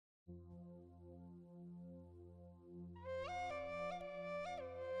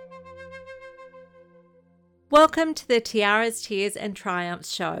Welcome to the Tiaras, Tears and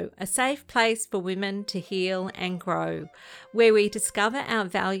Triumphs show, a safe place for women to heal and grow, where we discover our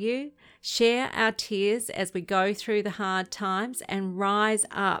value, share our tears as we go through the hard times, and rise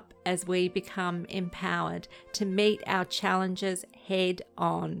up as we become empowered to meet our challenges head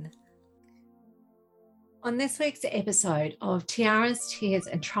on. On this week's episode of Tiaras, Tears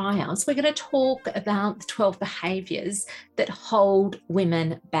and Triumphs, we're going to talk about the 12 behaviours that hold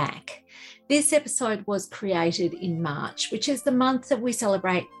women back. This episode was created in March, which is the month that we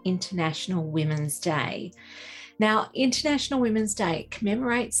celebrate International Women's Day. Now, International Women's Day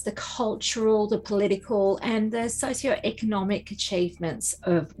commemorates the cultural, the political, and the socio-economic achievements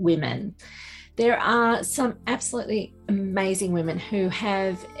of women. There are some absolutely amazing women who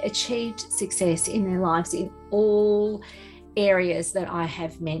have achieved success in their lives in all areas that I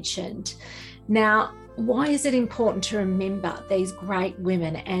have mentioned. Now, why is it important to remember these great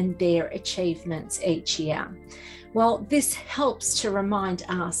women and their achievements each year? Well, this helps to remind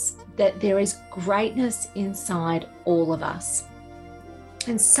us that there is greatness inside all of us.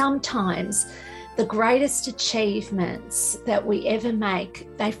 And sometimes the greatest achievements that we ever make,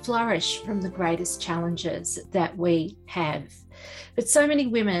 they flourish from the greatest challenges that we have. But so many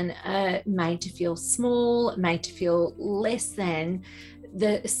women are made to feel small, made to feel less than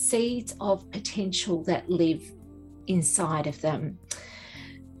the seeds of potential that live inside of them.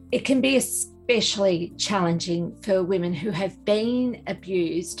 It can be especially challenging for women who have been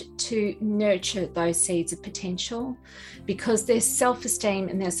abused to nurture those seeds of potential because their self-esteem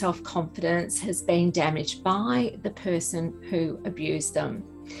and their self-confidence has been damaged by the person who abused them.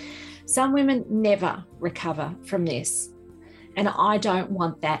 Some women never recover from this, and I don't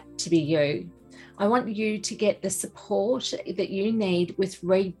want that to be you. I want you to get the support that you need with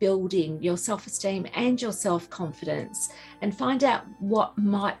rebuilding your self-esteem and your self-confidence, and find out what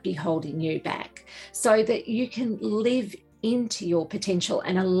might be holding you back so that you can live into your potential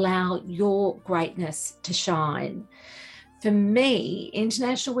and allow your greatness to shine. For me,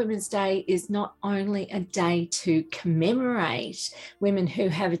 International Women's Day is not only a day to commemorate women who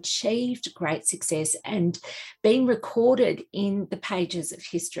have achieved great success and been recorded in the pages of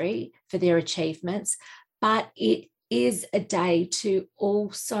history for their achievements, but it is a day to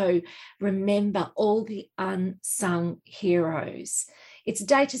also remember all the unsung heroes. It's a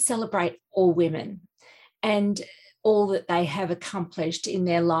day to celebrate all women and all that they have accomplished in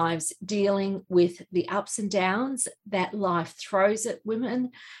their lives, dealing with the ups and downs that life throws at women.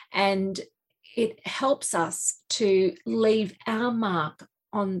 And it helps us to leave our mark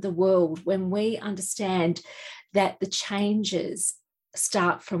on the world when we understand that the changes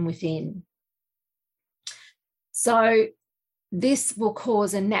start from within. So this will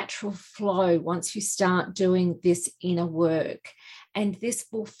cause a natural flow once you start doing this inner work. And this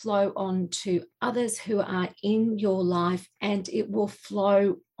will flow on to others who are in your life, and it will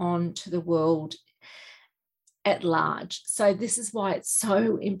flow on to the world at large. So this is why it's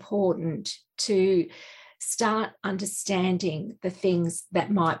so important to start understanding the things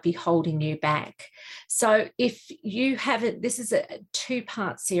that might be holding you back. So if you haven't, this is a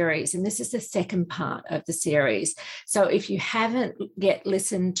two-part series, and this is the second part of the series. So if you haven't yet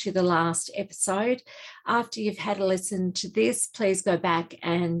listened to the last episode, after you've had a listen to this, please go back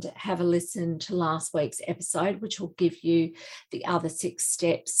and have a listen to last week's episode, which will give you the other 6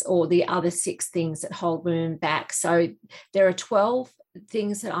 steps or the other 6 things that hold women back. So there are 12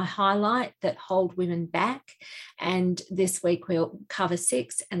 things that I highlight that hold women back, and this week we'll cover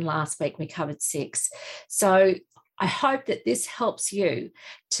 6, and last week we covered 6. So I hope that this helps you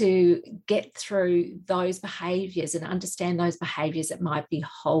to get through those behaviours and understand those behaviours that might be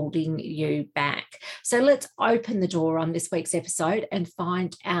holding you back. So let's open the door on this week's episode and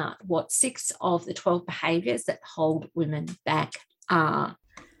find out what 6 of the 12 behaviours that hold women back are.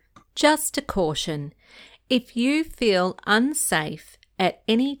 Just a caution. If you feel unsafe at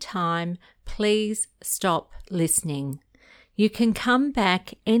any time, please stop listening. You can come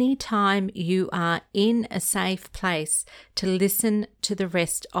back anytime you are in a safe place to listen to the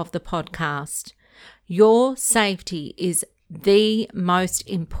rest of the podcast. Your safety is the most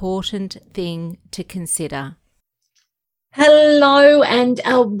important thing to consider. Hello and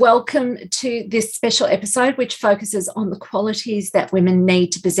welcome to this special episode which focuses on the qualities that women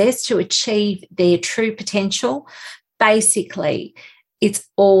need to possess to achieve their true potential. Basically, it's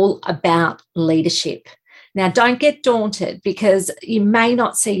all about leadership. Now, don't get daunted because you may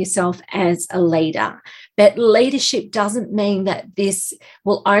not see yourself as a leader, but leadership doesn't mean that this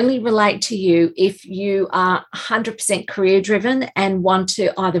will only relate to you if you are 100% career driven and want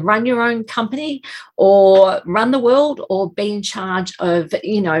to either run your own company or run the world or be in charge of,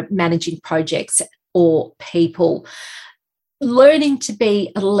 managing projects. or people. Learning to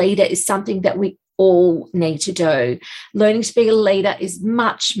be a leader is something that we all need to do. Learning to be a leader is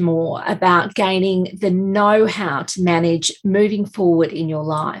much more about gaining the know-how to manage moving forward in your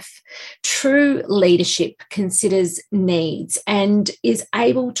life. True leadership considers needs and is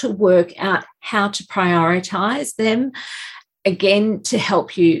able to work out how to prioritize them, again, to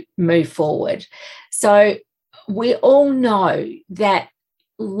help you move forward. So we all know that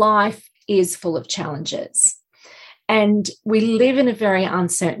life is full of challenges. And we live in a very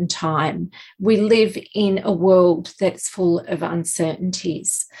uncertain time. We live in a world that's full of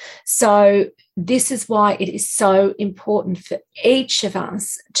uncertainties. So this is why it is so important for each of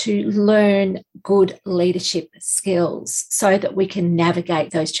us to learn good leadership skills so that we can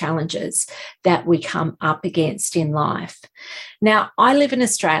navigate those challenges that we come up against in life. Now, I live in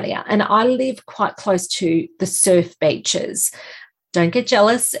Australia and I live quite close to the surf beaches. Don't get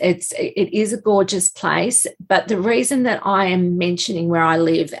jealous. It is a gorgeous place. But the reason that I am mentioning where I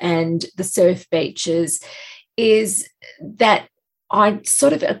live and the surf beaches is that I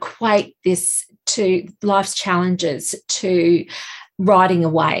sort of equate this to life's challenges to riding a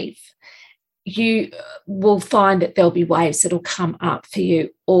wave. You will find that there'll be waves that'll come up for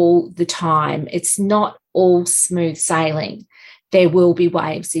you all the time. It's not all smooth sailing. There will be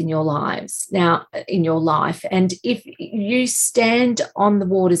waves in your life. And if you stand on the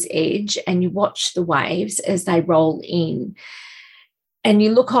water's edge and you watch the waves as they roll in and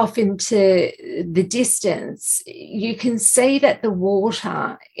you look off into the distance, you can see that the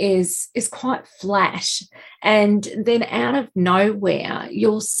water is quite flat. And then out of nowhere,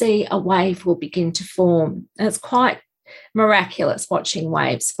 you'll see a wave will begin to form. And it's quite miraculous watching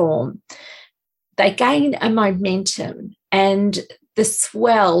waves form. They gain a momentum, and the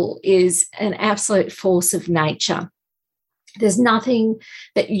swell is an absolute force of nature. There's nothing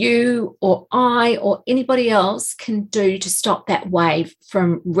that you or I or anybody else can do to stop that wave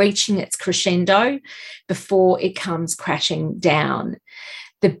from reaching its crescendo before it comes crashing down.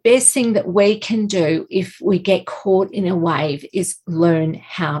 The best thing that we can do if we get caught in a wave is learn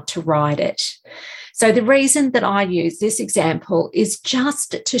how to ride it. So the reason that I use this example is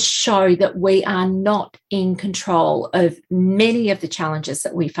just to show that we are not in control of many of the challenges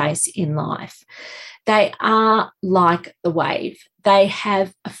that we face in life. They are like the wave. They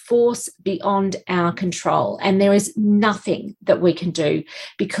have a force beyond our control, and there is nothing that we can do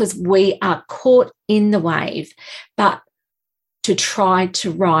because we are caught in the wave, but to try to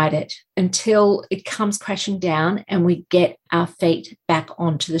ride it until it comes crashing down and we get our feet back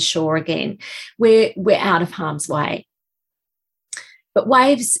onto the shore again. We're out of harm's way. But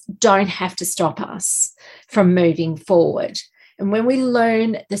waves don't have to stop us from moving forward. And when we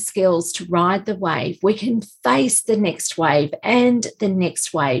learn the skills to ride the wave, we can face the next wave and the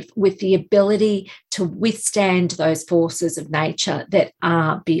next wave with the ability to withstand those forces of nature that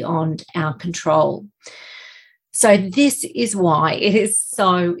are beyond our control. So this is why it is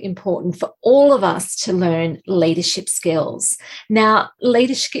so important for all of us to learn leadership skills. Now,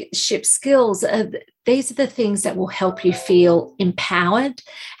 leadership skills, these are the things that will help you feel empowered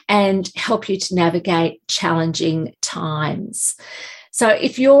and help you to navigate challenging times. So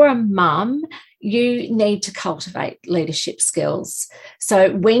if you're a mum, you need to cultivate leadership skills.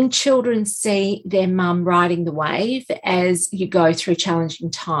 So when children see their mum riding the wave as you go through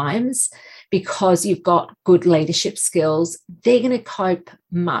challenging times, because you've got good leadership skills, they're going to cope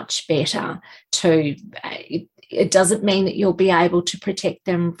much better too. It doesn't mean that you'll be able to protect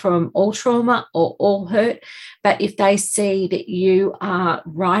them from all trauma or all hurt, but if they see that you are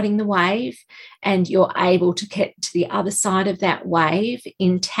riding the wave and you're able to get to the other side of that wave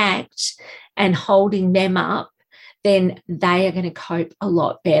intact and holding them up, then they are going to cope a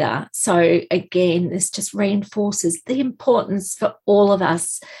lot better. So again, this just reinforces the importance for all of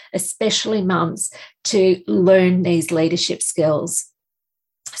us, especially mums, to learn these leadership skills.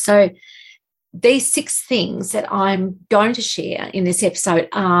 So these 6 things that I'm going to share in this episode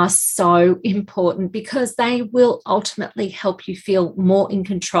are so important because they will ultimately help you feel more in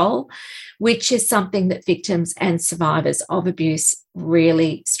control, which is something that victims and survivors of abuse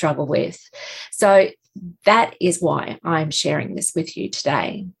really struggle with. So that is why I'm sharing this with you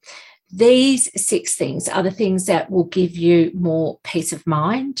today. These 6 things are the things that will give you more peace of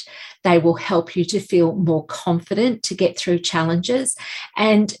mind. They will help you to feel more confident to get through challenges,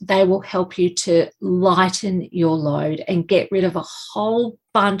 and they will help you to lighten your load and get rid of a whole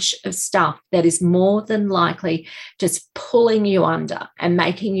bunch of stuff that is more than likely just pulling you under and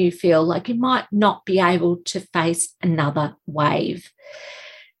making you feel like you might not be able to face another wave.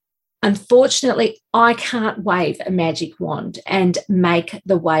 Unfortunately, I can't wave a magic wand and make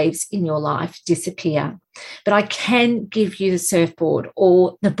the waves in your life disappear, but I can give you the surfboard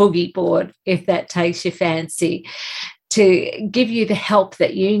or the boogie board, if that takes your fancy, to give you the help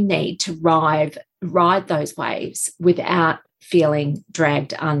that you need to ride those waves without feeling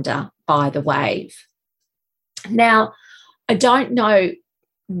dragged under by the wave. Now, I don't know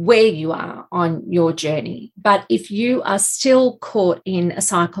where you are on your journey, but if you are still caught in a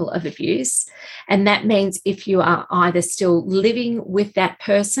cycle of abuse, and that means if you are either still living with that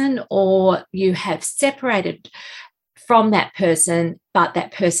person or you have separated from that person, but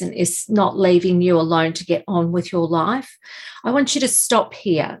that person is not leaving you alone to get on with your life, I want you to stop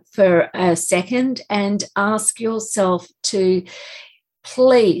here for a second and ask yourself to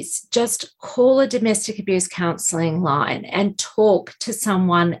please just call a domestic abuse counselling line and talk to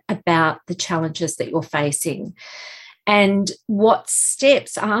someone about the challenges that you're facing. And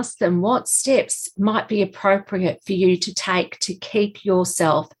ask them what steps might be appropriate for you to take to keep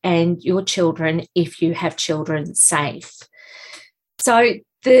yourself and your children, if you have children, safe. So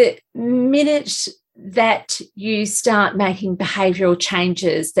the minute that you start making behavioural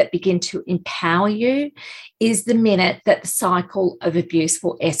changes that begin to empower you is the minute that the cycle of abuse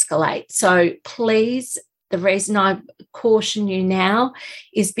will escalate. So please, the reason I caution you now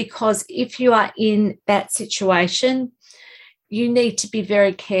is because if you are in that situation, you need to be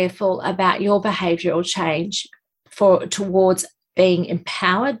very careful about your behavioural change towards being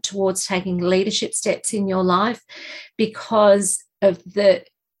empowered, towards taking leadership steps in your life, because of the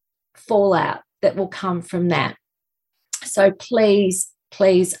fallout that will come from that. So please,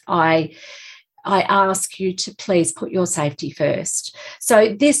 I ask you to please put your safety first.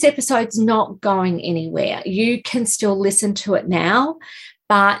 So this episode's not going anywhere. You can still listen to it now,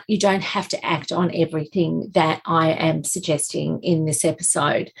 but you don't have to act on everything that I am suggesting in this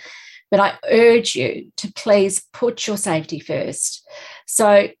episode. But I urge you to please put your safety first.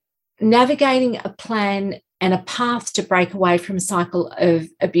 So navigating a plan and a path to break away from a cycle of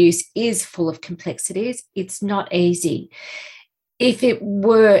abuse is full of complexities. It's not easy. If it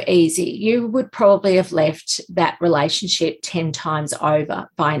were easy, you would probably have left that relationship 10 times over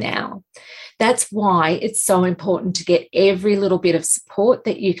by now. That's why it's so important to get every little bit of support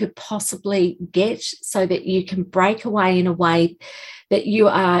that you could possibly get so that you can break away in a way that you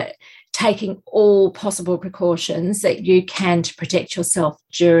are taking all possible precautions that you can to protect yourself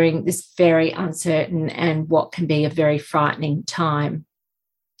during this very uncertain and what can be a very frightening time.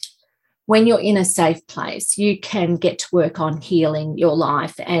 When you're in a safe place, you can get to work on healing your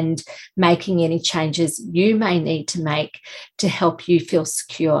life and making any changes you may need to make to help you feel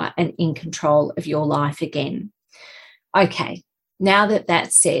secure and in control of your life again. Okay. Now that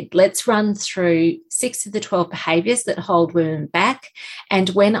that's said, let's run through 6 of the 12 behaviours that hold women back. And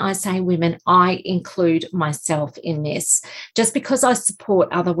when I say women, I include myself in this, just because I support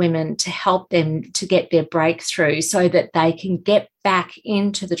other women to help them to get their breakthrough so that they can get back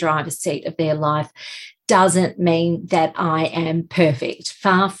into the driver's seat of their life doesn't mean that I am perfect.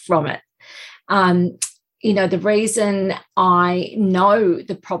 Far from it. The reason I know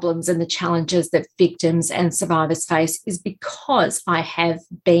the problems and the challenges that victims and survivors face is because I have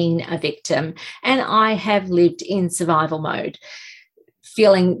been a victim and I have lived in survival mode,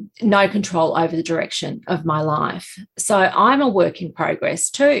 feeling no control over the direction of my life. So I'm a work in progress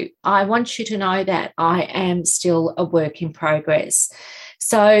too. I want you to know that I am still a work in progress.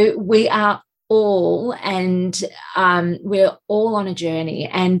 So we are all, and we're all on a journey,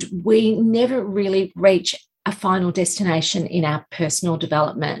 and we never really reach a final destination in our personal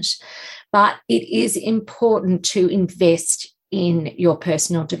development. But it is important to invest in your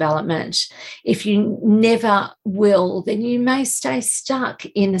personal development. If you never will, then you may stay stuck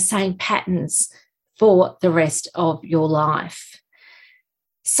in the same patterns for the rest of your life.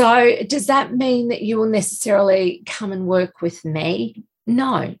 So does that mean that you will necessarily come and work with me?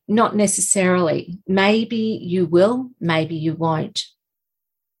 No, not necessarily. Maybe you will, maybe you won't.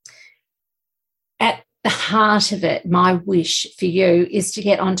 At the heart of it, my wish for you is to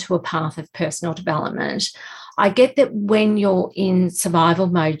get onto a path of personal development. I get that when you're in survival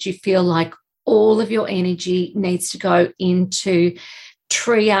mode, you feel like all of your energy needs to go into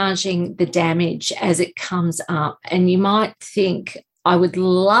triaging the damage as it comes up. And you might think, I would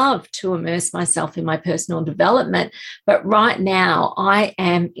love to immerse myself in my personal development, but right now I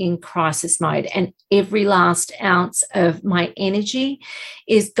am in crisis mode and every last ounce of my energy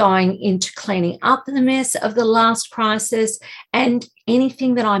is going into cleaning up the mess of the last crisis and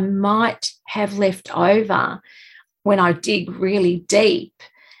anything that I might have left over when I dig really deep.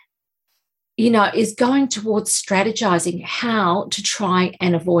 is going towards strategizing how to try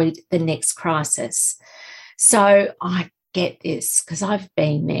and avoid the next crisis. So I get this because I've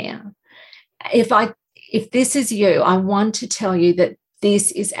been there. If this is you, I want to tell you that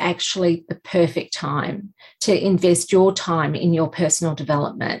this is actually the perfect time to invest your time in your personal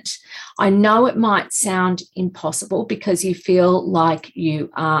development. I know it might sound impossible because you feel like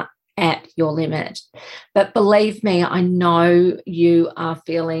you are at your limit, but believe me, I know you are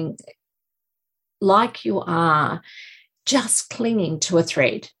feeling like you are just clinging to a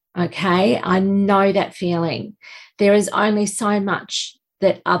thread, okay? I know that feeling. There is only so much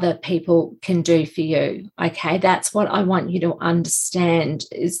that other people can do for you, okay? That's what I want you to understand,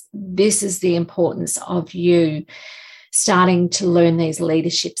 is this is the importance of you starting to learn these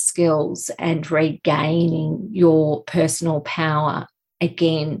leadership skills and regaining your personal power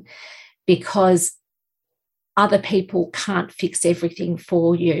again, because other people can't fix everything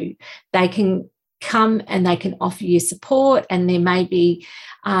for you. They can come and they can offer you support, and they may be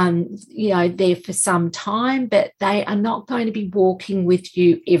there for some time, but they are not going to be walking with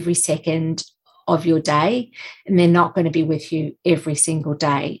you every second of your day, and they're not going to be with you every single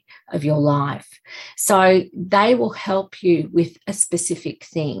day of your life. So they will help you with a specific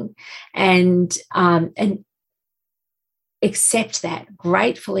thing, and accept that,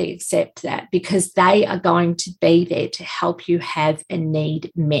 gratefully accept that, because they are going to be there to help you have a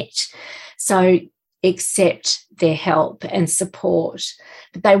need met. So accept their help and support,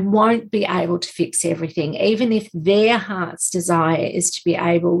 but they won't be able to fix everything. Even if their heart's desire is to be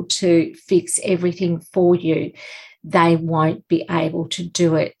able to fix everything for you, they won't be able to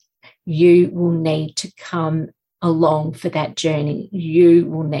do it. You will need to come along for that journey. You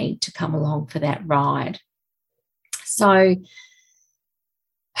will need to come along for that ride. So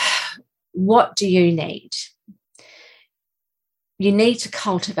what do you need? You need to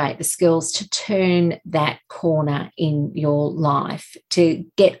cultivate the skills to turn that corner in your life, to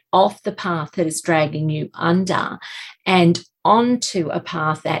get off the path that is dragging you under and onto a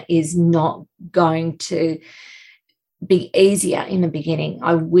path that is not going to be easier in the beginning.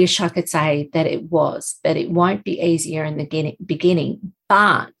 I wish I could say that it was, but it won't be easier in the beginning.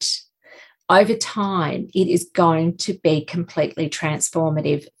 But over time, it is going to be completely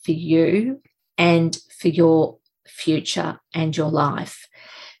transformative for you and for your future and your life.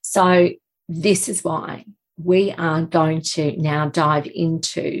 So this is why we are going to now dive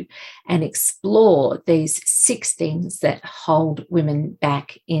into and explore these 6 things that hold women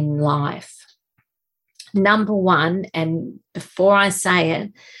back in life. Number 1, and before I say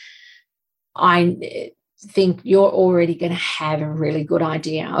it, I think you're already going to have a really good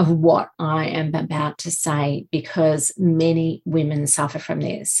idea of what I am about to say, because many women suffer from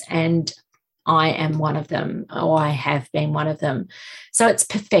this, and I am one of them, or I have been one of them. So it's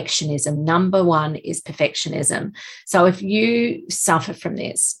perfectionism. Number 1 is perfectionism. So if you suffer from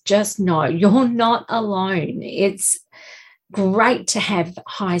this, just know you're not alone. It's great to have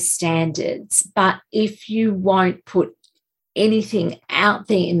high standards, but if you won't put anything out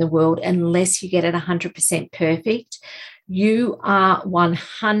there in the world unless you get it 100% perfect, you are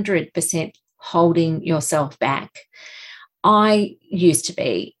 100% holding yourself back. I used to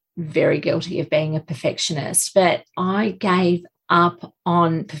be very guilty of being a perfectionist, but I gave up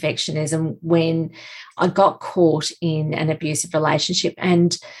on perfectionism when I got caught in an abusive relationship,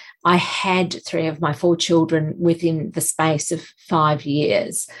 and I had 3 of my 4 children within the space of 5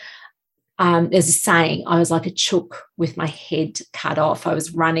 years. There's a saying, I was like a chook with my head cut off. I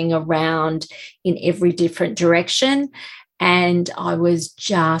was running around in every different direction, and I was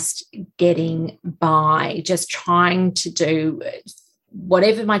just getting by, just trying to do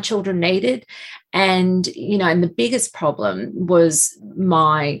whatever my children needed. And, and the biggest problem was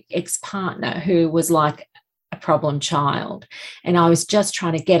my ex-partner, who was like a problem child. And I was just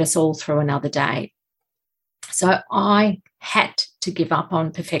trying to get us all through another day. So I had to give up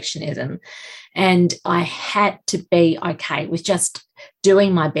on perfectionism, and I had to be okay with just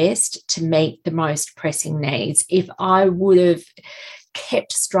doing my best to meet the most pressing needs. If I would have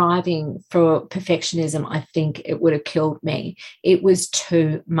kept striving for perfectionism, I think it would have killed me. It was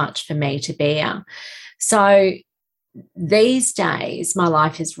too much for me to bear. So these days, my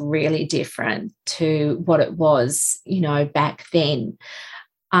life is really different to what it was, back then.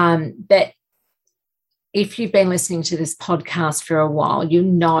 But if you've been listening to this podcast for a while, you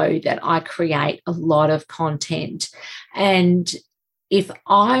know that I create a lot of content. And if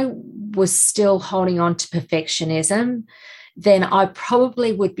I was still holding on to perfectionism, then I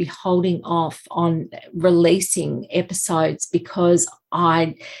probably would be holding off on releasing episodes, because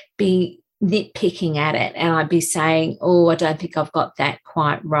I'd be nitpicking at it, and I'd be saying, oh, I don't think I've got that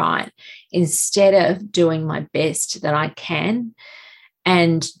quite right, instead of doing my best that I can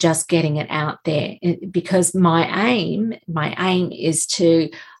and just getting it out there. Because my aim is to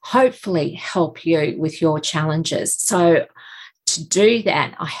hopefully help you with your challenges. So to do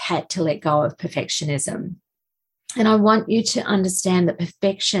that, I had to let go of perfectionism. And I want you to understand that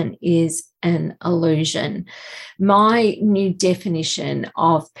perfection is an illusion. My new definition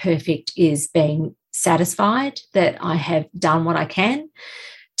of perfect is being satisfied that I have done what I can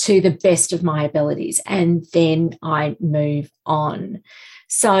to the best of my abilities, and then I move on.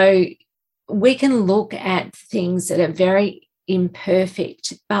 So we can look at things that are very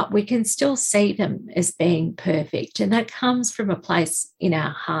imperfect, but we can still see them as being perfect. And that comes from a place in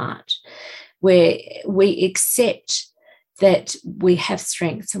our heart where we accept that we have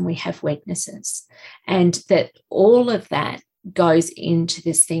strengths and we have weaknesses, and that all of that goes into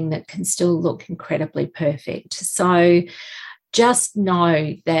this thing that can still look incredibly perfect. So just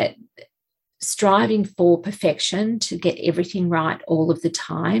know that striving for perfection to get everything right all of the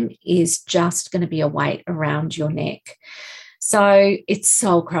time is just going to be a weight around your neck. So it's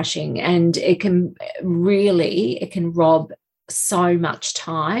soul crushing, and it can rob so much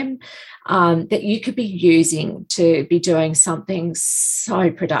time that you could be using to be doing something so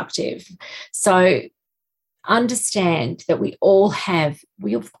productive. So understand that we've all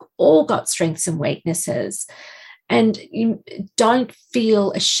got strengths and weaknesses, and you don't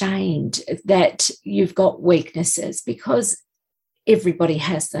feel ashamed that you've got weaknesses, because everybody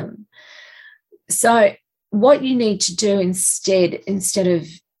has them. So what you need to do instead of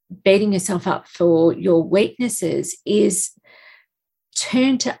beating yourself up for your weaknesses is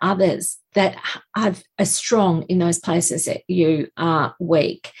turn to others that are strong in those places that you are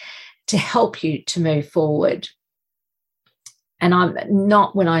weak, to help you to move forward. And I'm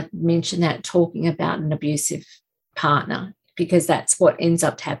not, when I mention that, talking about an abusive partner, because that's what ends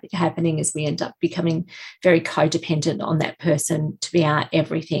up happening, is we end up becoming very codependent on that person to be our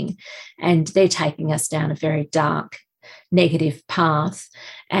everything, and they're taking us down a very dark, negative path.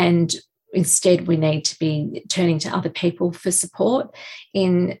 And instead, we need to be turning to other people for support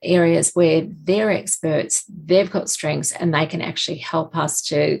in areas where they're experts, they've got strengths, and they can actually help us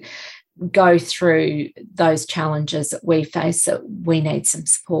to go through those challenges that we face that we need some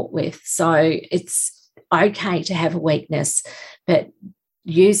support with. So it's okay to have a weakness, but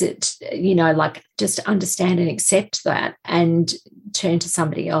use it, like just understand and accept that, and turn to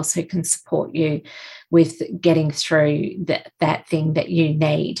somebody else who can support you with getting through that thing that you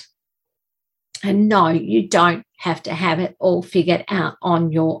need. And no, you don't have to have it all figured out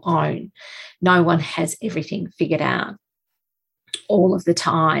on your own. No one has everything figured out all of the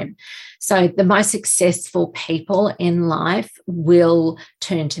time. So the most successful people in life will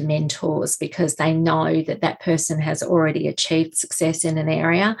turn to mentors, because they know that that person has already achieved success in an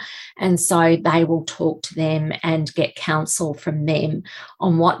area. And so they will talk to them and get counsel from them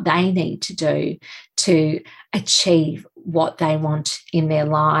on what they need to do to achieve what they want in their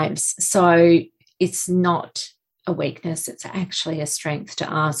lives. So it's not a weakness, it's actually a strength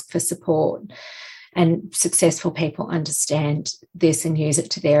to ask for support. And successful people understand this and use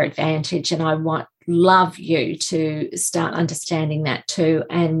it to their advantage. And I love you to start understanding that too,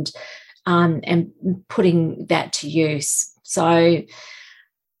 and putting that to use. So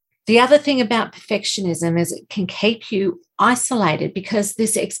the other thing about perfectionism is it can keep you isolated, because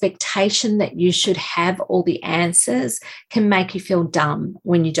this expectation that you should have all the answers can make you feel dumb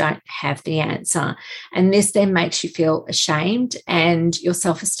when you don't have the answer. And this then makes you feel ashamed, and your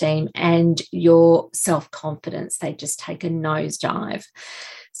self-esteem and your self-confidence, they just take a nosedive.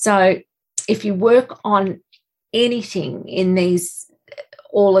 So if you work on anything in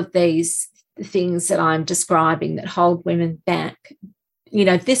all of these things that I'm describing that hold women back,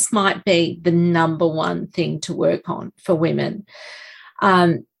 this might be the number one thing to work on for women,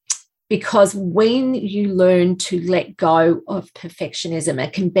 because when you learn to let go of perfectionism,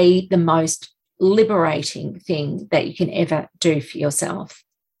 it can be the most liberating thing that you can ever do for yourself.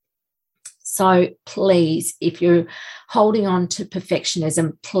 So please, if you're holding on to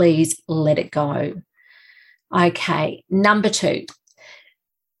perfectionism, please let it go. Okay, number 2,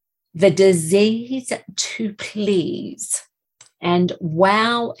 the disease to please. And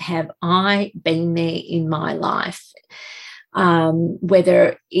wow, have I been there in my life,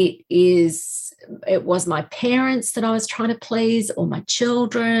 whether it was my parents that I was trying to please, or my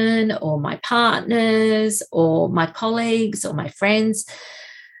children, or my partners, or my colleagues, or my friends,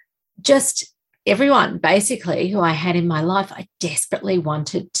 just everyone basically who I had in my life. I desperately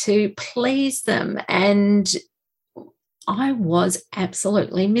wanted to please them. And I was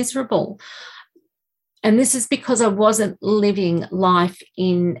absolutely miserable. And this is because I wasn't living life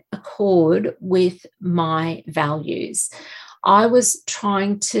in accord with my values. I was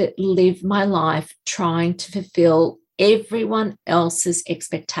trying to live my life, trying to fulfill everyone else's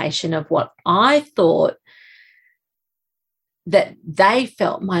expectation of what I thought that they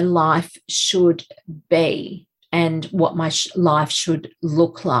felt my life should be and what my life should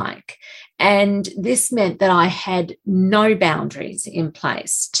look like. And this meant that I had no boundaries in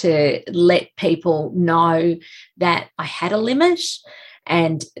place to let people know that I had a limit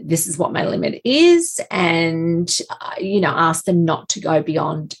and this is what my limit is, and, ask them not to go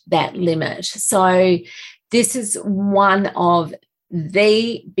beyond that limit. So this is one of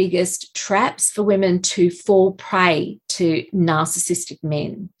the biggest traps for women to fall prey to narcissistic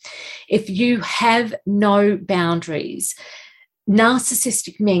men. If you have no boundaries,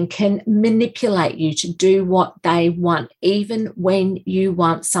 narcissistic men can manipulate you to do what they want, even when you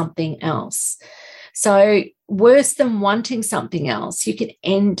want something else. So, worse than wanting something else, you could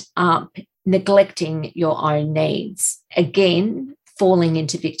end up neglecting your own needs, again, falling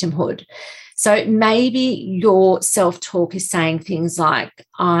into victimhood. So maybe your self-talk is saying things like,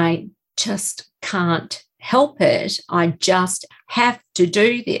 I just can't help it. I just have to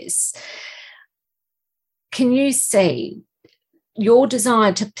do this. Can you see your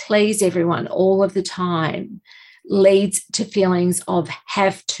desire to please everyone all of the time leads to feelings of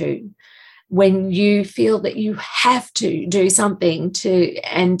have to? When you feel that you have to do something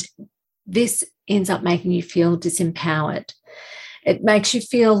and this ends up making you feel disempowered. It makes you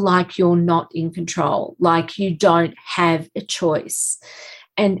feel like you're not in control, like you don't have a choice.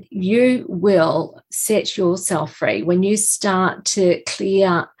 And you will set yourself free when you start to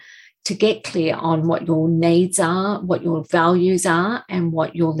get clear on what your needs are, what your values are, and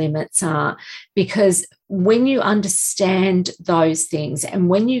what your limits are. Because when you understand those things and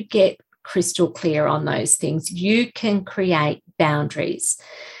when you get crystal clear on those things, you can create boundaries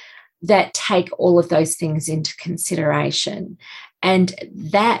that take all of those things into consideration. And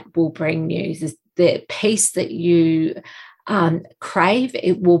that will bring you the peace that you crave.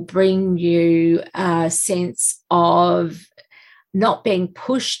 It will bring you a sense of not being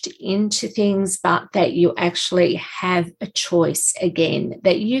pushed into things, but that you actually have a choice again,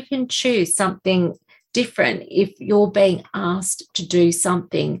 that you can choose something different if you're being asked to do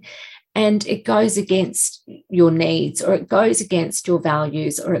something and it goes against your needs, or it goes against your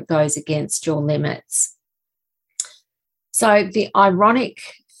values, or it goes against your limits. So the ironic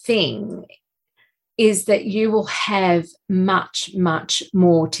thing is that you will have much, much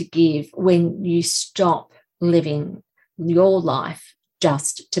more to give when you stop living your life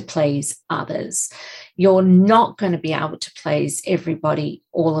just to please others. You're not going to be able to please everybody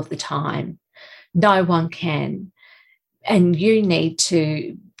all of the time. No one can. And you need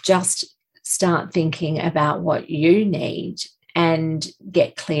to just start thinking about what you need and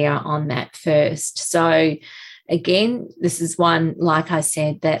get clear on that first. So again, this is one, like I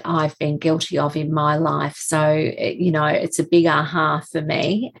said, that I've been guilty of in my life. So, it's a big aha for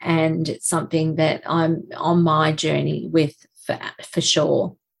me, and it's something that I'm on my journey with for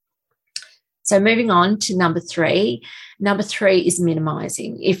sure. So moving on to number three. Number three is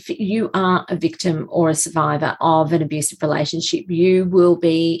minimizing. If you are a victim or a survivor of an abusive relationship, you will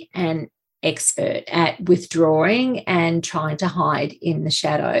be an expert at withdrawing and trying to hide in the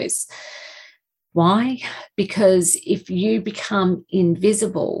shadows. Why? Because if you become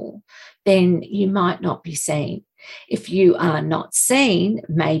invisible, then you might not be seen. If you are not seen,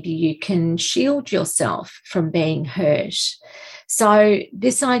 maybe you can shield yourself from being hurt. So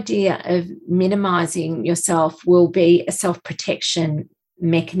this idea of minimizing yourself will be a self-protection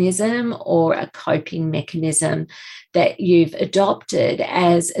mechanism or a coping mechanism that you've adopted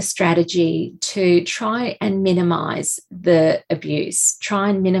as a strategy to try and minimize the abuse, try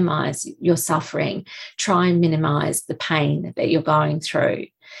and minimize your suffering, try and minimize the pain that you're going through.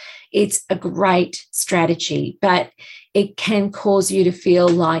 It's a great strategy, but it can cause you to feel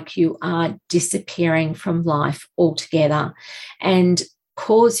like you are disappearing from life altogether and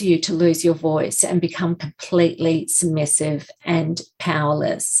cause you to lose your voice and become completely submissive and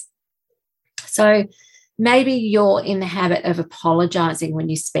powerless. So maybe you're in the habit of apologizing when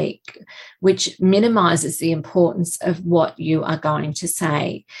you speak, which minimizes the importance of what you are going to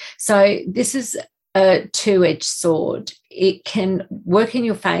say. So this is a two-edged sword. It can work in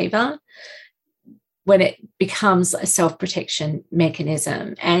your favor when it becomes a self-protection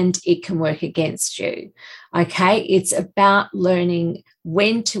mechanism, and it can work against you. Okay, it's about learning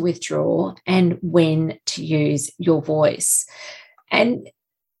when to withdraw and when to use your voice. And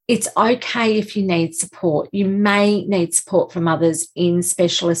It's okay if you need support. You may need support from others in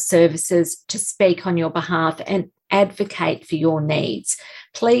specialist services to speak on your behalf and advocate for your needs.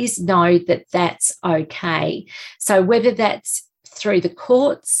 Please know that that's okay. So whether that's through the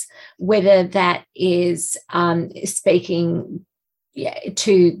courts, whether that is speaking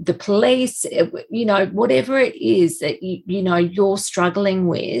to the police, whatever it is that you're struggling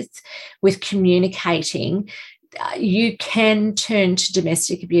with communicating, you can turn to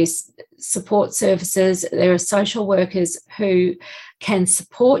domestic abuse support services. There are social workers who can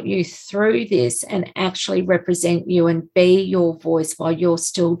support you through this and actually represent you and be your voice while you're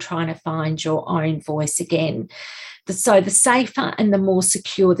still trying to find your own voice again. So the safer and the more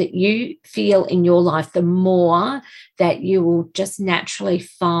secure that you feel in your life, the more that you will just naturally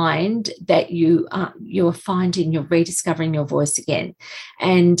find that you're rediscovering your voice again.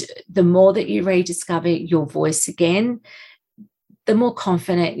 And the more that you rediscover your voice again, the more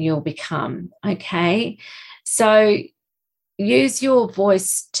confident you'll become, okay? So use your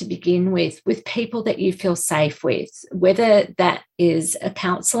voice to begin with people that you feel safe with, whether that is a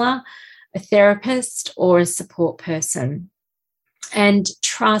counsellor, a therapist, or a support person. And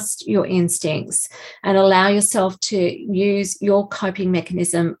trust your instincts and allow yourself to use your coping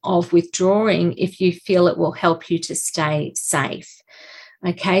mechanism of withdrawing if you feel it will help you to stay safe.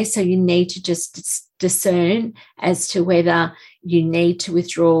 Okay, so you need to just discern as to whether you need to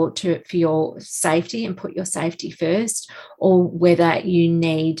withdraw for your safety and put your safety first, or whether you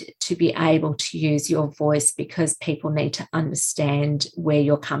need to be able to use your voice because people need to understand where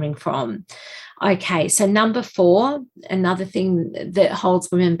you're coming from. Okay, so number 4, another thing that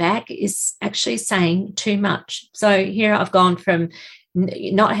holds women back is actually saying too much. So here I've gone from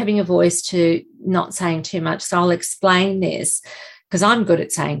not having a voice to not saying too much. So I'll explain this, because I'm good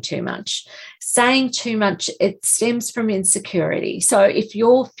at saying too much. Saying too much, it stems from insecurity. So if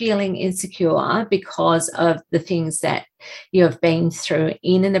you're feeling insecure because of the things that you have been through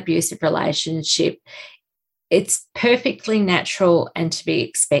in an abusive relationship, it's perfectly natural and to be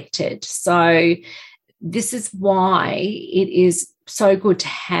expected. So this is why it is so good to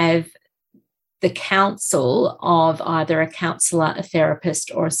have the counsel of either a counsellor, a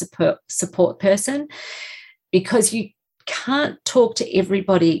therapist, or a support person, because you can't talk to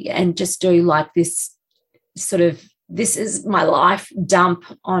everybody and just do like this sort of, this is my life dump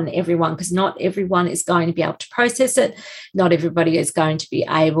on everyone, because not everyone is going to be able to process it. Not everybody is going to be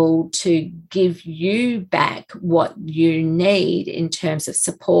able to give you back what you need in terms of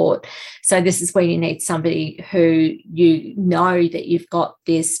support. So this is where you need somebody who you know that you've got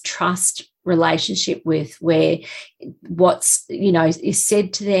this trust relationship with, where what's is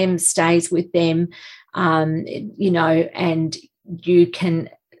said to them stays with them, and you can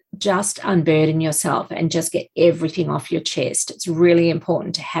just unburden yourself and just get everything off your chest. It's really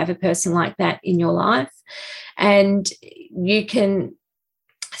important to have a person like that in your life, and you can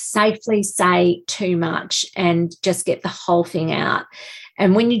safely say too much and just get the whole thing out.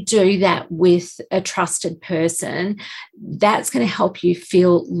 And when you do that with a trusted person, that's going to help you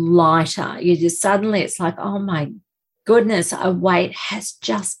feel lighter. It's like, oh my goodness, a weight has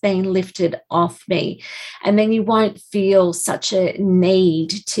just been lifted off me. And then you won't feel such a need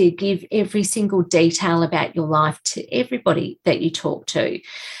to give every single detail about your life to everybody that you talk to.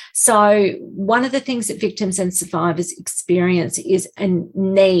 So one of the things that victims and survivors experience is a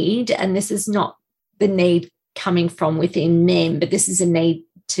need, and this is not the need coming from within them, but this is a need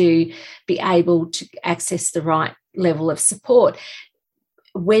to be able to access the right level of support.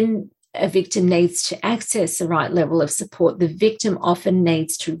 When a victim needs to access the right level of support, the victim often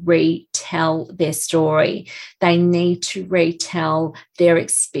needs to retell their story. They need to retell their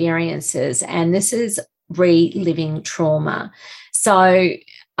experiences, and this is reliving trauma. So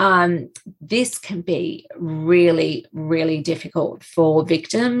this can be really, really difficult for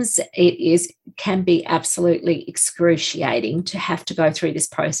victims. Can be absolutely excruciating to have to go through this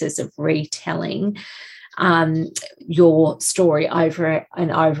process of retelling your story over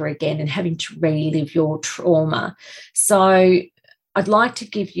and over again and having to relive your trauma. So I'd like to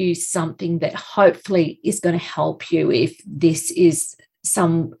give you something that hopefully is going to help you if this is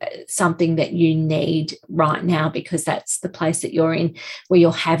something that you need right now, because that's the place that you're in, where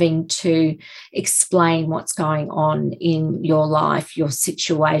you're having to explain what's going on in your life, your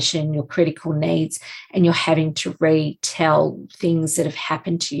situation, your critical needs, and you're having to retell things that have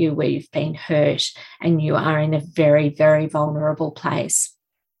happened to you where you've been hurt and you are in a very, very vulnerable place.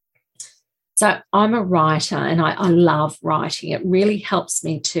 So I'm a writer, and I love writing. It really helps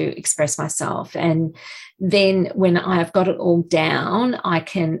me to express myself. And then when I've got it all down, I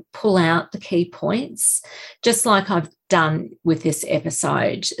can pull out the key points, just like I've done with this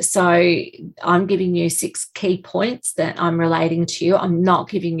episode. So I'm giving you 6 key points that I'm relating to you. I'm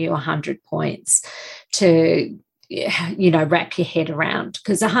not giving you 100 points to, wrap your head around,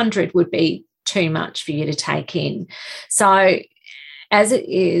 because 100 would be too much for you to take in. So as it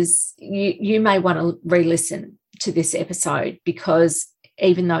is, you may want to re-listen to this episode, because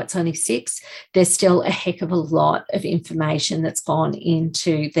even though it's only 6, there's still a heck of a lot of information that's gone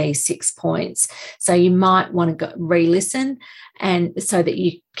into these 6 points. So you might want to re-listen, and so that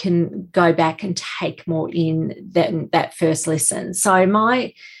you can go back and take more in than that first listen. So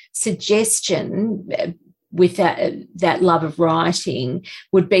my suggestion with that love of writing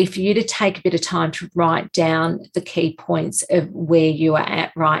would be for you to take a bit of time to write down the key points of where you are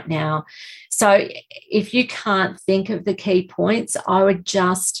at right now. So if you can't think of the key points, I would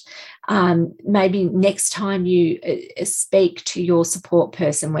just maybe next time you speak to your support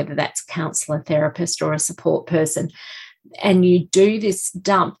person, whether that's a counsellor, therapist, or a support person, and you do this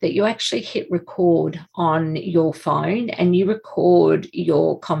dump, that you actually hit record on your phone and you record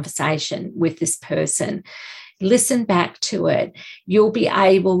your conversation with this person. Listen back to it. You'll be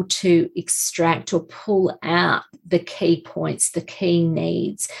able to extract or pull out the key points, the key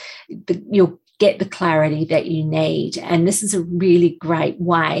needs. You'll get the clarity that you need. And this is a really great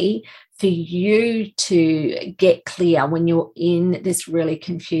way for you to get clear when you're in this really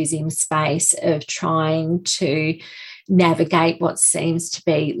confusing space of trying to navigate what seems to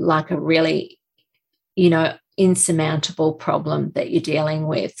be like a really, insurmountable problem that you're dealing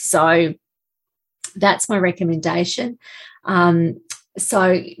with. So that's my recommendation.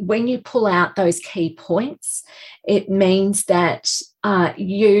 So when you pull out those key points, it means that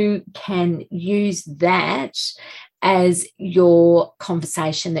you can use that as your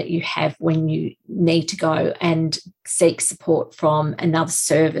conversation that you have when you need to go and seek support from another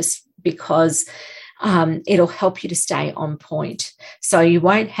service, because it'll help you to stay on point. So you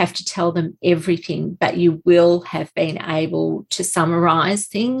won't have to tell them everything, but you will have been able to summarize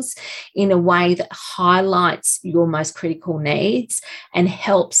things in a way that highlights your most critical needs and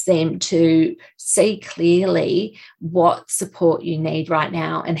helps them to see clearly what support you need right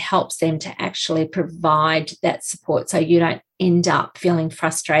now, and helps them to actually provide that support, so you don't end up feeling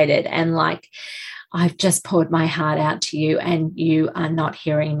frustrated and like, I've just poured my heart out to you and you are not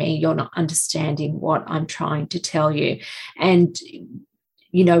hearing me. You're not understanding what I'm trying to tell you. And,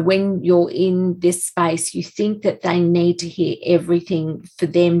 when you're in this space, you think that they need to hear everything for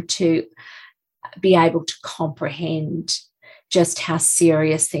them to be able to comprehend just how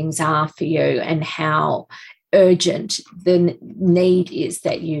serious things are for you and how urgent the need is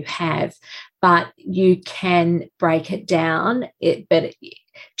that you have. But you can break it down, but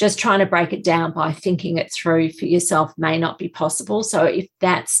just trying to break it down by thinking it through for yourself may not be possible. So if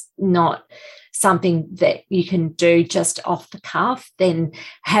that's not something that you can do just off the cuff, then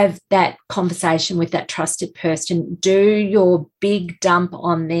have that conversation with that trusted person. Do your big dump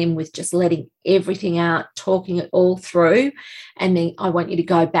on them with just letting everything out, talking it all through. And then I want you to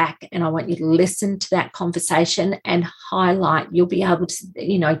go back and I want you to listen to that conversation and highlight. You'll be able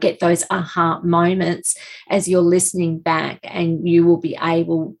to, get those aha moments as you're listening back, and you will be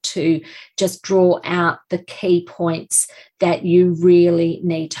able to just draw out the key points that you really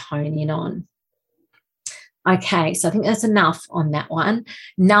need to hone in on. Okay, so I think that's enough on that one.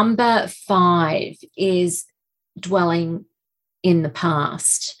 Number 5 is dwelling in the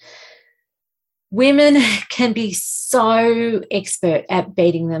past. Women can be so expert at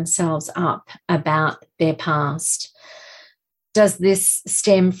beating themselves up about their past. Does this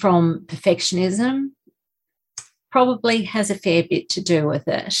stem from perfectionism? Probably has a fair bit to do with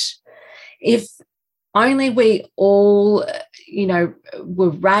it. If only we all, were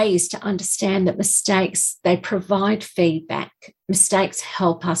raised to understand that mistakes, they provide feedback. Mistakes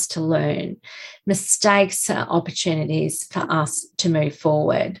help us to learn. Mistakes are opportunities for us to move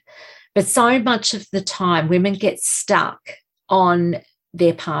forward. But so much of the time, women get stuck on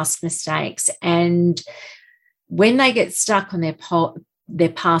their past mistakes. And when they get stuck on their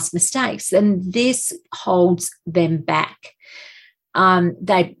past mistakes, then this holds them back.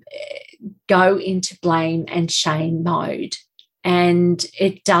 They go into blame and shame mode, and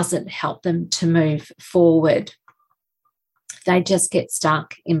it doesn't help them to move forward. They just get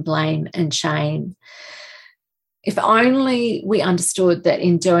stuck in blame and shame. If only we understood that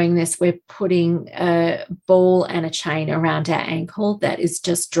in doing this, we're putting a ball and a chain around our ankle that is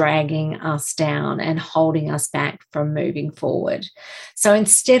just dragging us down and holding us back from moving forward. So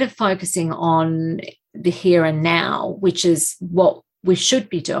instead of focusing on the here and now, which is what we should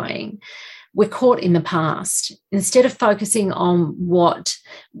be doing, we're caught in the past. Instead of focusing on what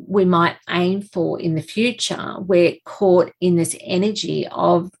we might aim for in the future, we're caught in this energy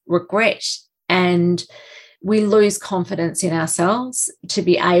of regret, and we lose confidence in ourselves to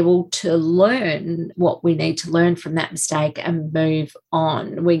be able to learn what we need to learn from that mistake and move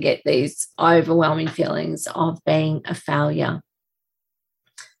on. We get these overwhelming feelings of being a failure.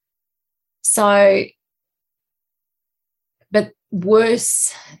 So, but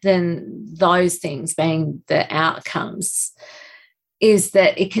worse than those things being the outcomes is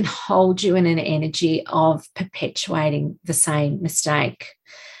that it can hold you in an energy of perpetuating the same mistake,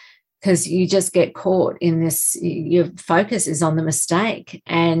 because you just get caught in this. Your focus is on the mistake,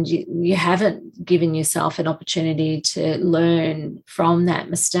 and you haven't given yourself an opportunity to learn from that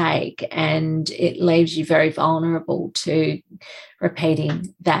mistake, and it leaves you very vulnerable to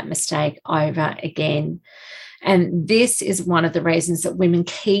repeating that mistake over again. And this is one of the reasons that women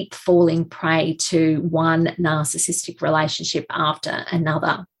keep falling prey to one narcissistic relationship after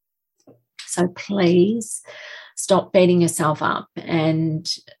another. So please stop beating yourself up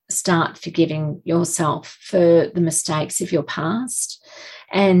and start forgiving yourself for the mistakes of your past,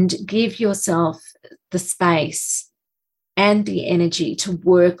 and give yourself the space and the energy to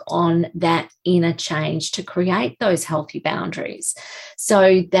work on that inner change to create those healthy boundaries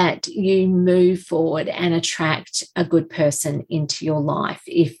so that you move forward and attract a good person into your life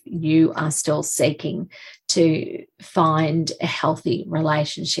if you are still seeking to find a healthy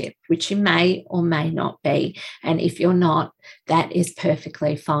relationship, which you may or may not be. And if you're not, that is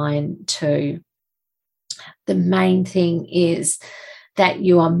perfectly fine too. The main thing is that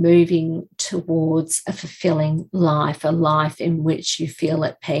you are moving towards a fulfilling life, a life in which you feel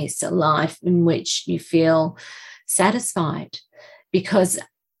at peace, a life in which you feel satisfied. Because,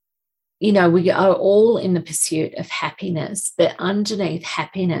 you know, we are all in the pursuit of happiness, but underneath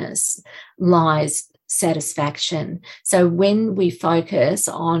happiness lies satisfaction. So when we focus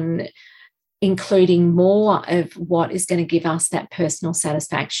on including more of what is going to give us that personal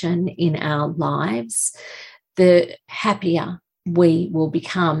satisfaction in our lives, the happier we will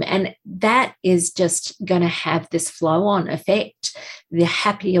become. And that is just going to have this flow-on effect. The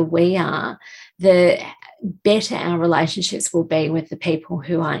happier we are, the better our relationships will be with the people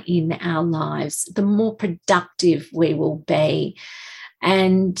who are in our lives, the more productive we will be.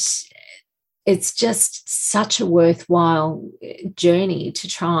 And it's just such a worthwhile journey to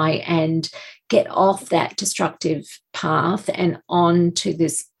try and get off that destructive path and onto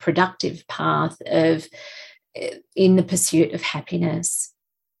this productive path of in the pursuit of happiness.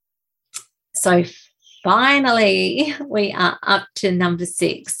 So finally, we are up to number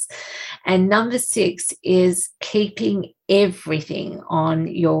 6. And number 6 is keeping everything on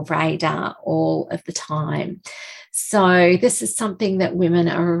your radar all of the time. So this is something that women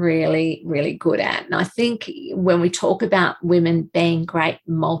are really, really good at. And I think when we talk about women being great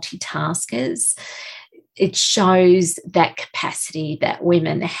multitaskers, it shows that capacity that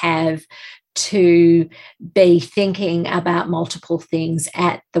women have to be thinking about multiple things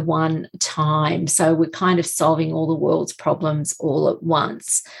at the one time. So we're kind of solving all the world's problems all at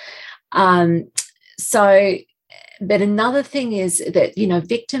once. But another thing is that, you know,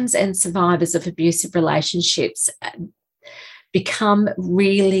 victims and survivors of abusive relationships become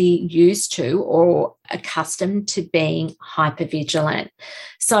really used to or accustomed to being hypervigilant.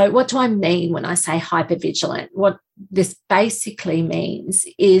 So what do I mean when I say hypervigilant? What this basically means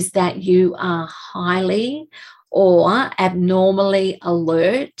is that you are highly or abnormally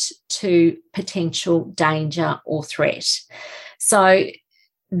alert to potential danger or threat. So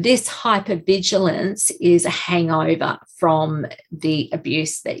this hypervigilance is a hangover from the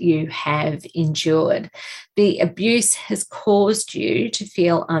abuse that you have endured. The abuse has caused you to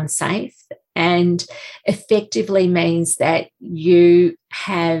feel unsafe and effectively means that you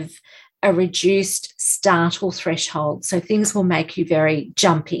have a reduced startle threshold. So things will make you very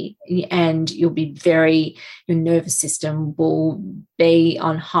jumpy and you'll be your nervous system will be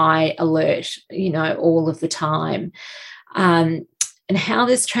on high alert, you know, all of the time. And how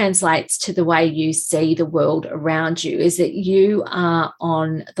this translates to the way you see the world around you is that you are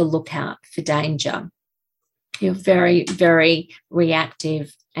on the lookout for danger. You're very, very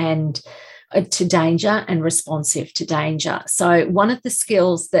reactive and to danger and responsive to danger. So one of the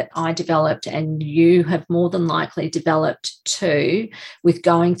skills that I developed, and you have more than likely developed too with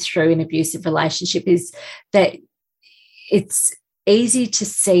going through an abusive relationship, is that it's easy to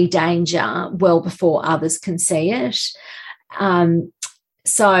see danger well before others can see it.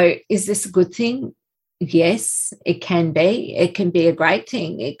 So is this a good thing? Yes, it can be. It can be a great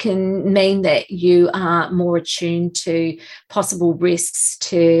thing. It can mean that you are more attuned to possible risks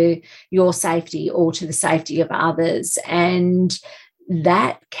to your safety or to the safety of others. And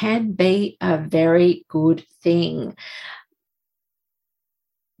that can be a very good thing.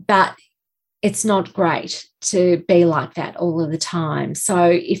 But it's not great to be like that all of the time. So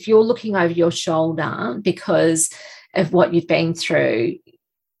if you're looking over your shoulder because of what you've been through,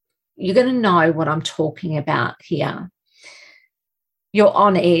 you're going to know what I'm talking about here. You're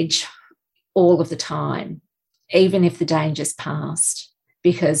on edge all of the time, even if the danger's past,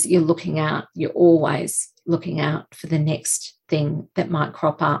 because you're always looking out for the next thing that might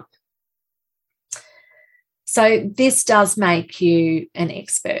crop up. So this does make you an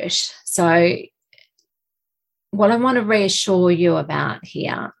expert. So what I want to reassure you about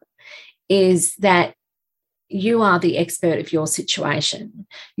here is that you are the expert of your situation.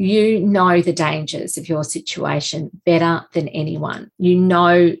 You know the dangers of your situation better than anyone. You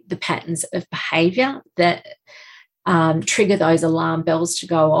know the patterns of behaviour that trigger those alarm bells to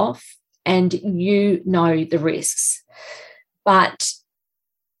go off, and you know the risks. But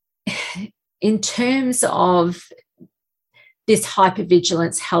in terms of this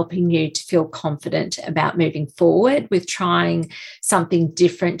hypervigilance helping you to feel confident about moving forward with trying something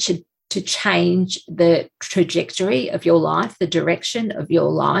different to change the trajectory of your life, the direction of your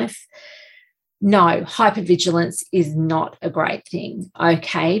life, no, hypervigilance is not a great thing,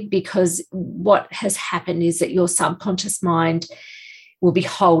 okay? Because what has happened is that your subconscious mind will be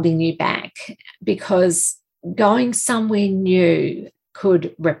holding you back, because going somewhere new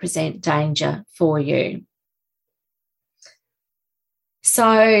could represent danger for you.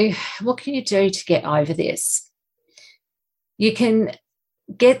 So what can you do to get over this? You can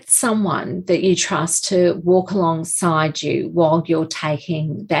get someone that you trust to walk alongside you while you're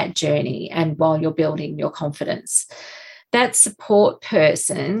taking that journey and while you're building your confidence. That support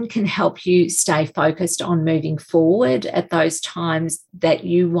person can help you stay focused on moving forward at those times that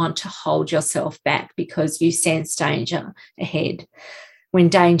you want to hold yourself back because you sense danger ahead, when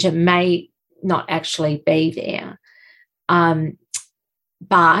danger may not actually be there.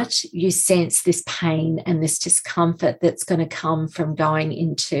 But you sense this pain and this discomfort that's going to come from going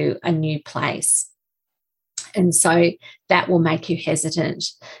into a new place. And so that will make you hesitant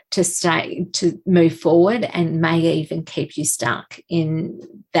to move forward, and may even keep you stuck in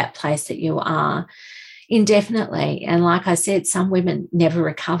that place that you are indefinitely. And like I said, some women never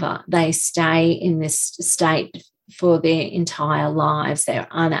recover. They stay in this state for their entire lives. They're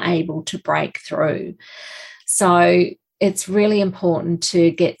unable to break through. So it's really important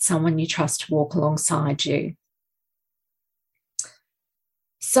to get someone you trust to walk alongside you.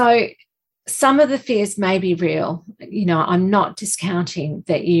 So some of the fears may be real. You know, I'm not discounting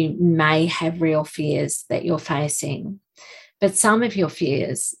that you may have real fears that you're facing, but some of your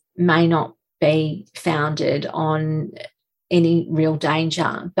fears may not be founded on any real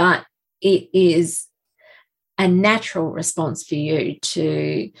danger, but it is a natural response for you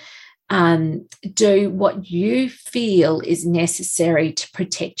to do what you feel is necessary to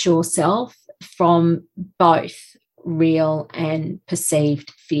protect yourself from both real and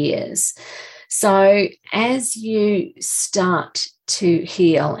perceived fears. So as you start to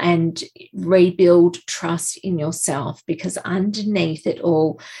heal and rebuild trust in yourself, because underneath it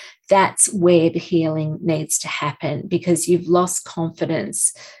all, that's where the healing needs to happen, because you've lost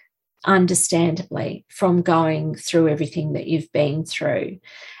confidence, understandably, from going through everything that you've been through.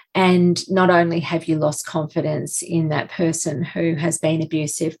 And not only have you lost confidence in that person who has been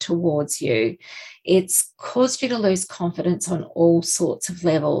abusive towards you, it's caused you to lose confidence on all sorts of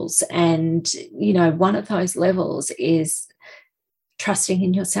levels. And, you know, one of those levels is trusting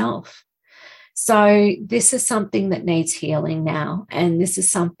in yourself. So this is something that needs healing now. And this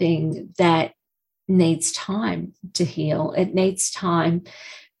is something that needs time to heal. It needs time,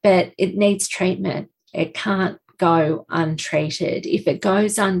 but it needs treatment. It can't go untreated. If it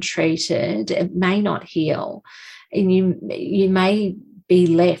goes untreated, it may not heal, and you may be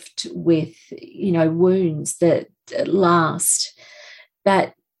left with, you know, wounds that last.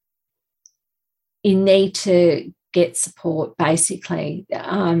 But you need to get support, basically.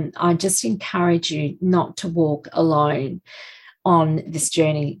 I just encourage you not to walk alone on this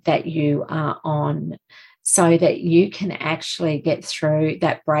journey that you are on, so that you can actually get through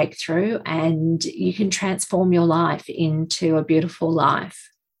that breakthrough and you can transform your life into a beautiful life.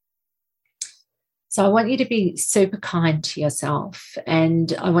 So I want you to be super kind to yourself,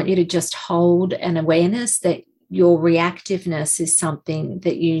 and I want you to just hold an awareness that your reactiveness is something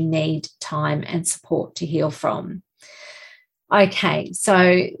that you need time and support to heal from. Okay,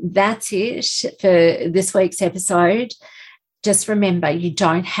 so that's it for this week's episode. Just remember, you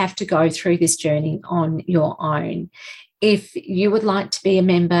don't have to go through this journey on your own. If you would like to be a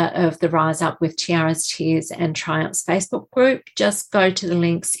member of the Rise Up with Tiaras, Tears and Triumphs Facebook group, just go to the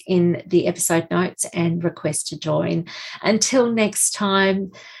links in the episode notes and request to join. Until next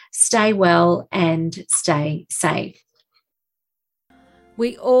time, stay well and stay safe.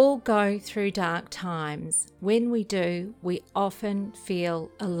 We all go through dark times. When we do, we often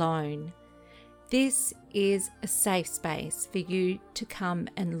feel alone. This is a safe space for you to come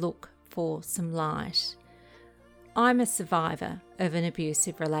and look for some light. I'm a survivor of an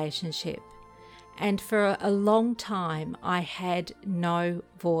abusive relationship, and for a long time I had no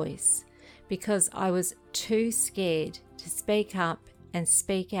voice because I was too scared to speak up and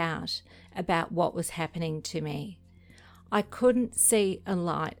speak out about what was happening to me. I couldn't see a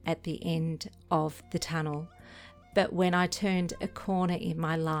light at the end of the tunnel, but when I turned a corner in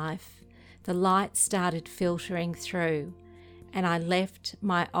my life, the light started filtering through and I left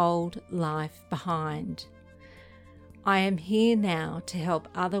my old life behind. I am here now to help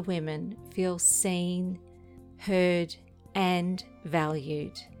other women feel seen, heard, and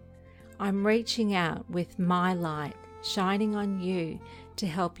valued. I'm reaching out with my light, shining on you to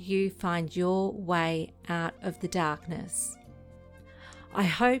help you find your way out of the darkness. I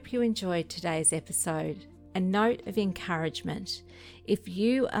hope you enjoyed today's episode. A note of encouragement: if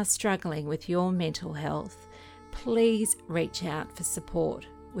you are struggling with your mental health, please reach out for support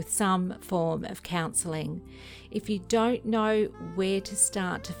with some form of counselling. If you don't know where to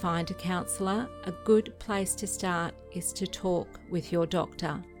start to find a counsellor, a good place to start is to talk with your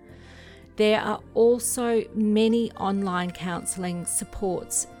doctor. There are also many online counselling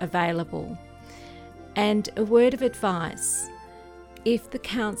supports available. And a word of advice: if the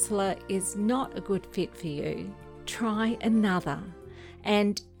counsellor is not a good fit for you, try another.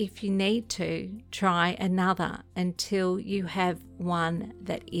 And if you need to, try another until you have one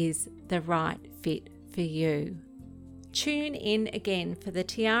that is the right fit for you. Tune in again for the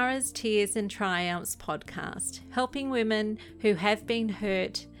Tiaras, Tears and Triumphs podcast, helping women who have been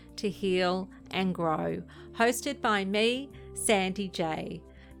hurt to heal and grow, hosted by me, Sandy J.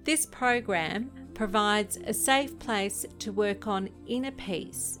 This program provides a safe place to work on inner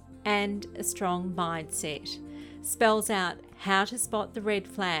peace and a strong mindset, spells out how to spot the red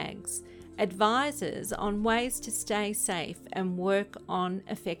flags, advises on ways to stay safe and work on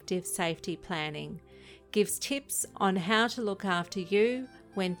effective safety planning, gives tips on how to look after you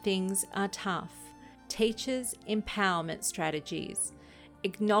when things are tough, teaches empowerment strategies,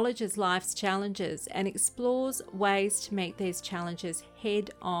 acknowledges life's challenges and explores ways to meet these challenges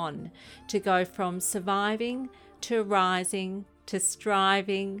head on, to go from surviving to rising to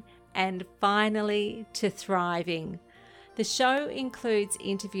striving and finally to thriving. The show includes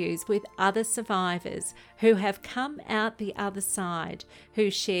interviews with other survivors who have come out the other side,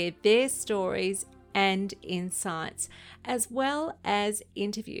 who share their stories and insights, as well as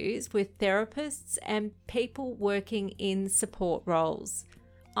interviews with therapists and people working in support roles.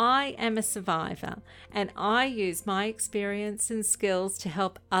 I am a survivor, and I use my experience and skills to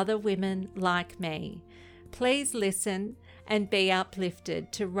help other women like me. Please listen and be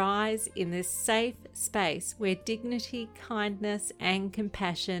uplifted to rise in this safe space where dignity, kindness, and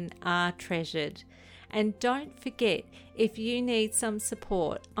compassion are treasured. And don't forget, if you need some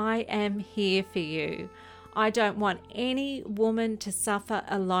support, I am here for you. I don't want any woman to suffer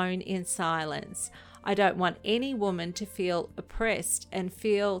alone in silence. I don't want any woman to feel oppressed and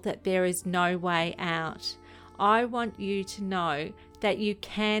feel that there is no way out. I want you to know that you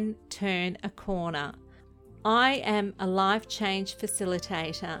can turn a corner. I am a life change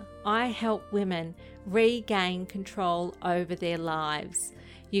facilitator. I help women regain control over their lives.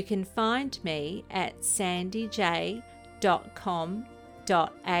 You can find me at sandyj.com.au.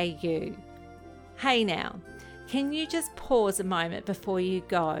 Hey now, can you just pause a moment before you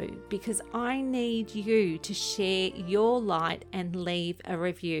go? Because I need you to share your light and leave a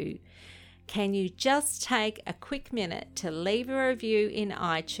review. Can you just take a quick minute to leave a review in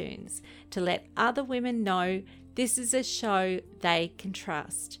iTunes to let other women know this is a show they can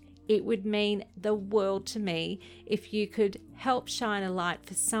trust? It would mean the world to me if you could help shine a light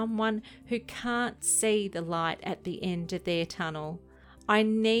for someone who can't see the light at the end of their tunnel. I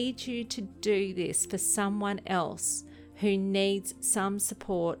need you to do this for someone else who needs some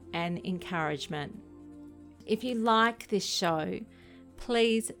support and encouragement. If you like this show,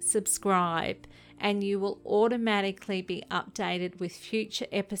 please subscribe and you will automatically be updated with future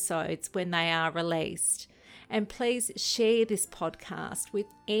episodes when they are released. And please share this podcast with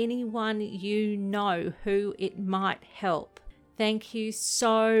anyone you know who it might help. Thank you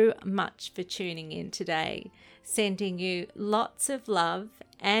so much for tuning in today. Sending you lots of love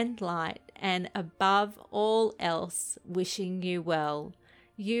and light, and above all else, wishing you well.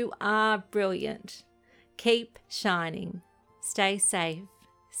 You are brilliant. Keep shining. Stay safe.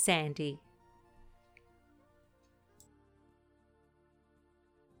 Sandy.